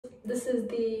This is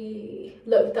the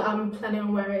look that I'm planning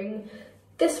on wearing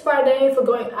this Friday for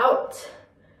going out.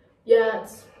 Yeah,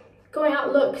 it's going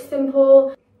out look,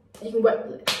 simple. You can wear,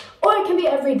 or it can be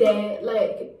every day,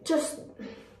 like just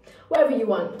whatever you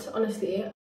want,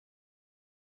 honestly.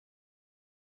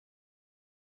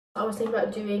 I was thinking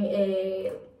about doing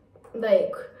a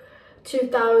like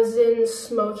 2000s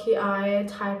smoky eye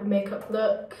type of makeup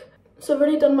look. So I've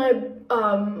already done my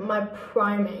my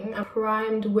priming. I'm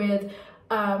primed with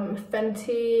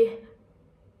Fenty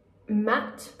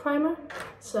matte primer.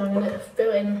 So I'm gonna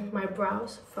fill in my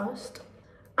brows first.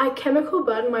 I chemical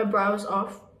burned my brows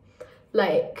off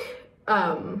like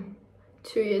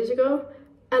 2 years ago,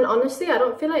 and honestly I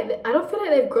don't feel like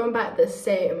they've grown back the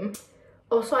same.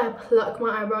 Also, I pluck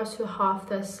my eyebrows to half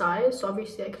their size, so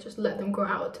obviously I could just let them grow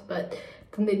out, but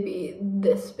then they'd be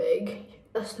this big.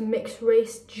 That's the mixed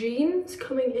race genes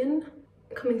coming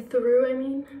through, I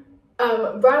mean.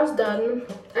 Brows done.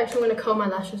 Actually, I'm gonna curl my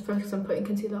lashes first because I'm putting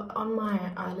concealer on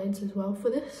my eyelids as well for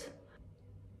this.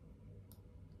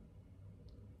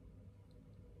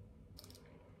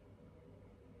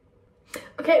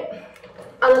 Okay,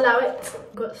 I'll allow it.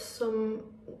 Got some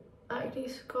acne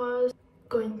scars.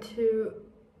 Going to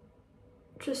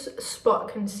just spot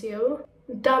conceal,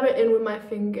 dab it in with my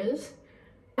fingers.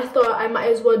 I thought I might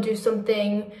as well do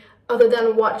something other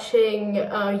than watching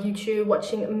YouTube,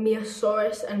 watching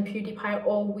Miasaurus and PewDiePie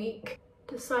all week.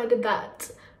 Decided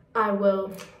that I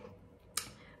will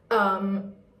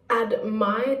add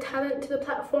my talent to the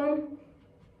platform.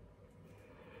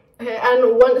 Okay,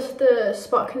 and once the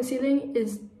spot concealing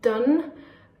is done,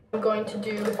 I'm going to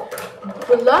do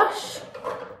blush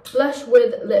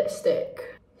with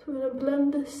lipstick. So I'm gonna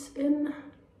blend this in.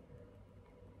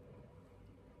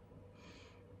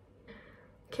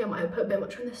 Okay, I might have put a bit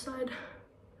much on this side.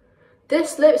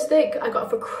 This lipstick I got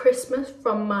for Christmas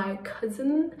from my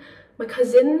cousins. One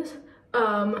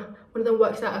of them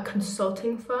works at a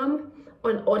consulting firm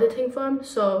or an auditing firm,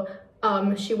 so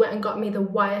she went and got me the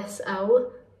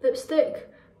YSL lipstick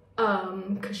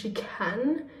because she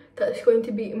can. That's going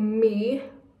to be me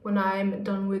when I'm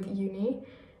done with uni.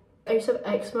 I used to have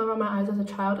eczema around my eyes as a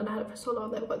child, and I had it for so long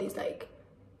that I've got these like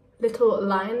little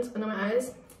lines under my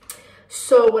eyes.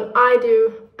 So when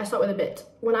I start with a bit.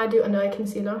 When I do under eye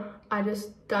concealer, I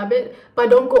just dab it, but I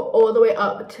don't go all the way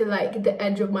up to like the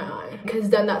edge of my eye, because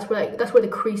then that's where the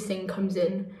creasing comes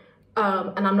in,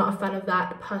 and I'm not a fan of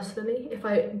that personally, if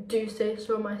I do say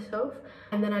so myself.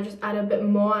 And then I just add a bit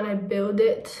more and I build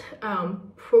it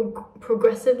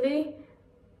progressively.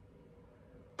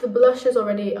 The blush is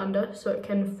already under, so it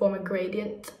can form a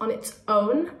gradient on its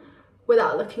own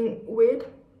without looking weird.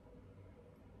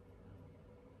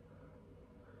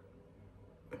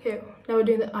 Okay, now we're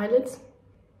doing the eyelids.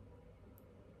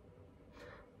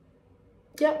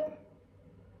 Yep,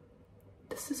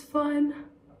 this is fine.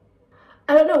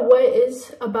 I don't know what it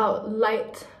is about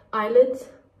light eyelids,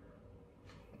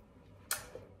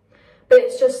 but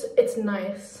it's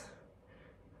nice.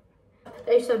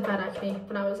 I used to have bad acne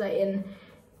when I was like in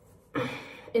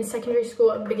secondary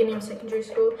school, at the beginning of secondary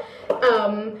school,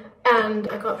 and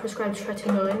I got prescribed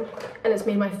tretinoin, and it's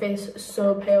made my face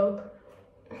so pale.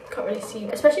 Can't really see,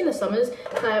 especially in the summers.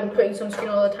 I'm putting sunscreen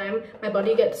all the time. My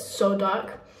body gets so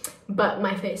dark, but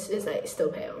my face is like still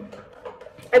pale.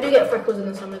 I do get freckles in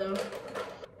the summer though.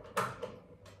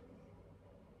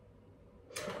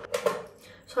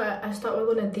 So I start with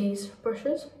one of these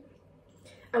brushes.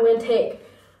 I'm gonna take,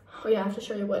 oh yeah, I have to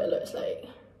show you what it looks like.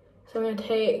 So I'm gonna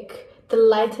take the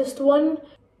lightest one.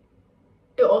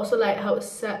 It also like helps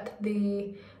set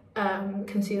the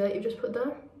concealer that you just put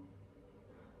there.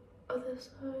 Other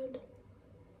side.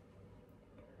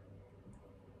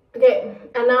 Okay,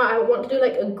 and now I want to do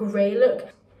like a grey look.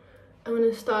 I'm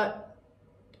gonna start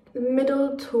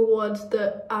middle towards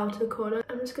the outer corner.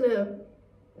 I'm just gonna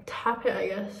tap it, I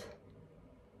guess.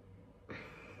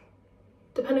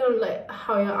 Depending on like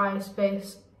how your eyelid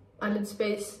space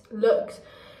looks,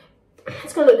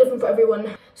 it's gonna look different for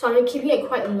everyone. So I'm keeping it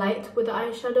quite light with the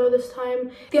eyeshadow this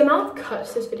time. The amount of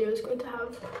cuts this video is going to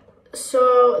have.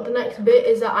 So the next bit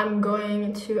is that I'm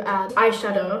going to add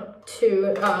eyeshadow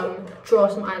to draw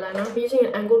some eyeliner. I'm using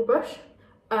an angled brush.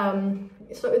 So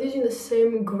I'm using the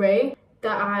same grey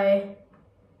that I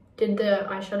did the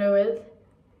eyeshadow with.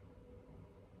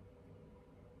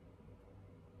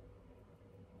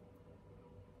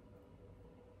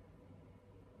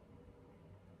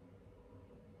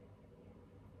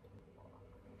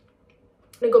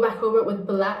 I'm gonna go back over it with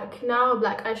black now,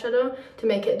 black eyeshadow to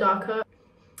make it darker.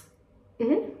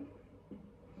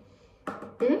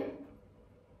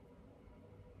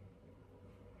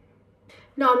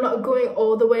 Now I'm not going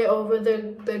all the way over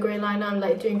the grey liner, I'm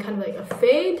like doing kind of like a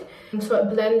fade, so it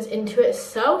blends into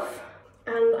itself.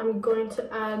 And I'm going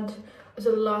to add, as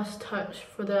a last touch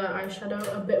for the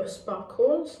eyeshadow, a bit of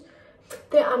sparkles.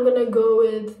 Then I'm gonna go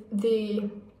with the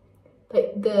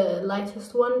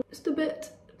lightest one, just a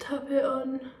bit, tap it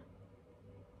on.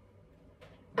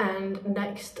 And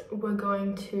next we're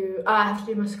going to, I have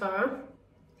to do mascara.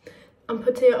 I'm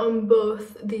putting it on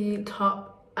both the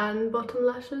top and bottom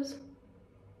lashes.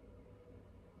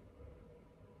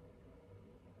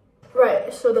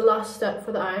 Right, so the last step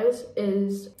for the eyes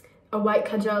is a white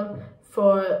kajal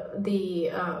for the,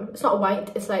 it's not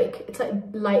white, it's like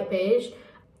light beige.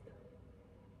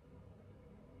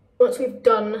 Once we've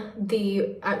done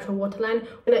the actual waterline,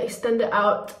 we're gonna extend it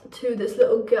out to this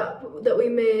little gap that we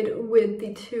made with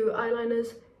the two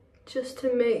eyeliners, just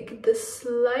to make the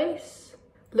slice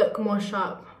look more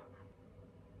sharp.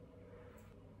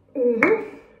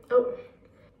 Oh,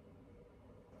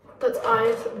 that's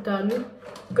eyes done.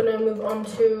 I'm gonna move on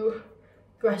to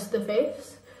the rest of the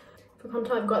face. For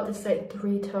contour, I've got this like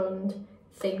three-toned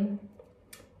thing.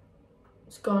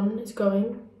 It's gone, it's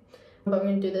going. But I'm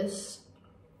gonna do this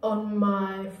on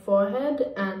my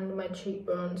forehead and my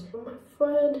cheekbones. On my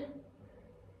forehead,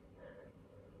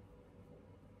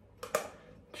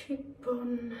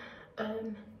 cheekbone,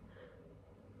 and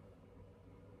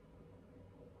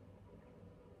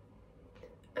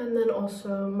then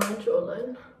also my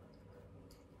jawline.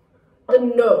 The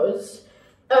nose.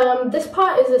 This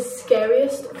part is the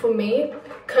scariest for me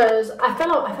because I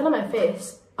fell on my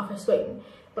face off a swing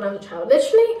when I was a child.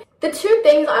 Literally, the two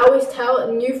things I always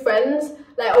tell new friends,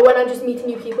 like, or when I'm just meeting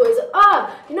new people, is,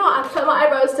 you know, I cut my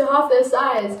eyebrows to half their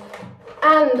size.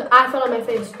 And I fell on my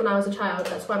face when I was a child.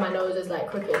 That's why my nose is like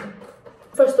crooked.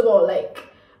 First of all, like,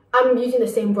 I'm using the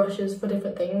same brushes for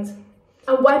different things.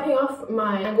 I'm wiping off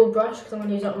my angled brush because I'm going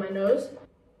to use it on my nose.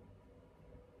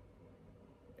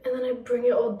 And then I bring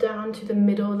it all down to the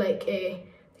middle, like a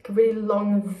really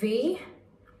long V.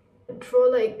 Draw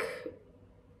like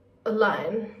a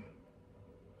line.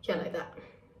 Yeah, like that.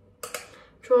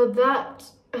 Draw that,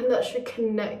 and that should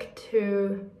connect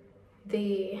to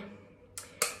the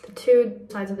two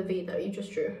sides of the V that you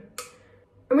just drew.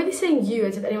 I'm really saying you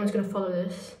as if anyone's going to follow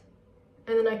this.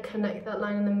 And then I connect that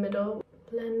line in the middle.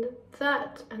 Blend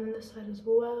that, and then this side as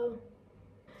well.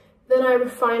 Then I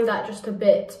refine that just a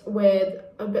bit with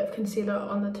a bit of concealer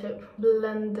on the tip.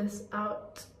 Blend this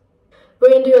out. We're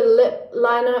going to do a lip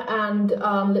liner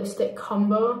and lipstick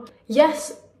combo.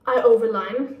 Yes, I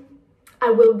overline. I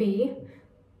will be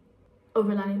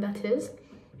overlining, that is.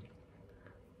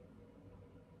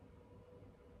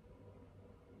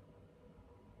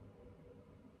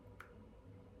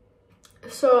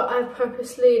 So I've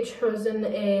purposely chosen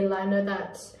a liner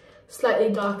that's slightly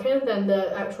darker than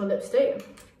the actual lipstick.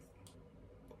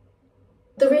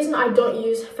 The reason I don't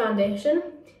use foundation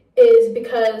is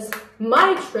because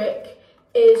my trick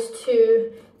is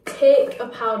to take a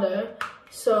powder,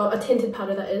 so a tinted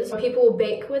powder that is. People will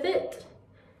bake with it,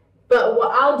 but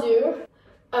what I'll do,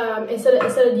 instead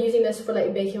of using this for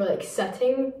like baking or like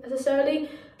setting necessarily,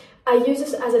 I use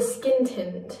this as a skin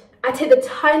tint. I take the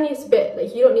tiniest bit,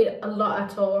 like you don't need a lot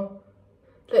at all.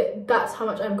 Like that's how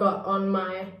much I've got on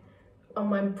my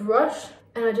brush,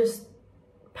 and I just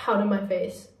powder my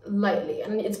face lightly,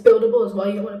 and it's buildable as well.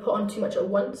 You don't want to put on too much at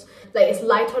once. Like it's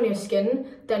light on your skin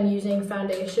than using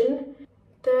foundation.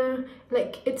 There,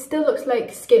 like it still looks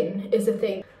like skin is the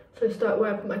thing. So I start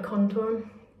where I put my contour,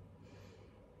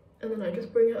 and then I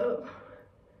just bring it up.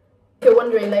 If you're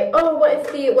wondering, like, oh, what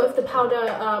if the powder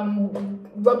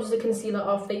rubs the concealer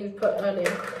off that you've put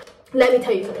earlier? Let me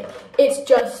tell you something. It's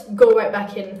just go right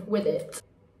back in with it.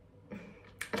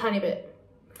 A tiny bit.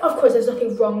 Of course, there's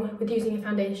nothing wrong with using a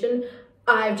foundation.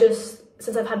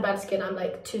 Since I've had bad skin, I'm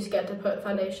like too scared to put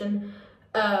foundation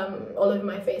all over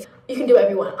my face. You can do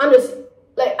whatever you want. I'm just,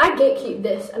 like, I gatekeep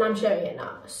this and I'm sharing it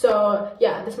now. So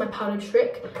yeah, this is my powder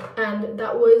trick, and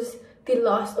that was the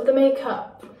last of the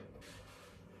makeup.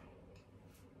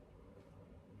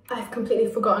 I've completely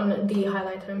forgotten the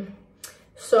highlighter,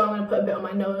 so I'm gonna put a bit on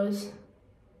my nose.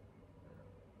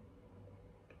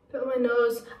 Bit on my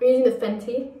nose. I'm using the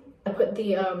Fenty. I put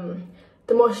the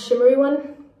more shimmery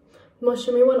one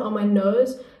on my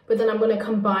nose, but then I'm gonna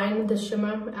combine the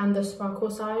shimmer and the sparkle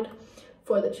side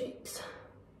for the cheeks,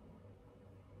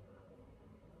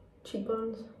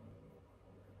 cheekbones,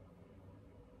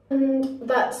 and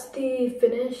that's the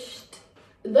finished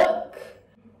look.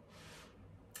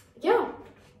 Yeah.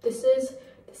 This is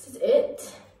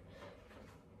it.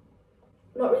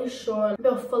 Not really sure. Maybe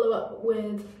I'll follow up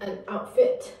with an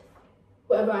outfit,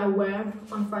 whatever I wear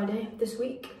on Friday this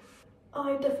week.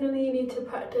 I definitely need to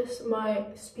practice my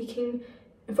speaking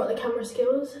in front of the camera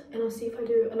skills, and I'll see if I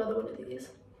do another one of these.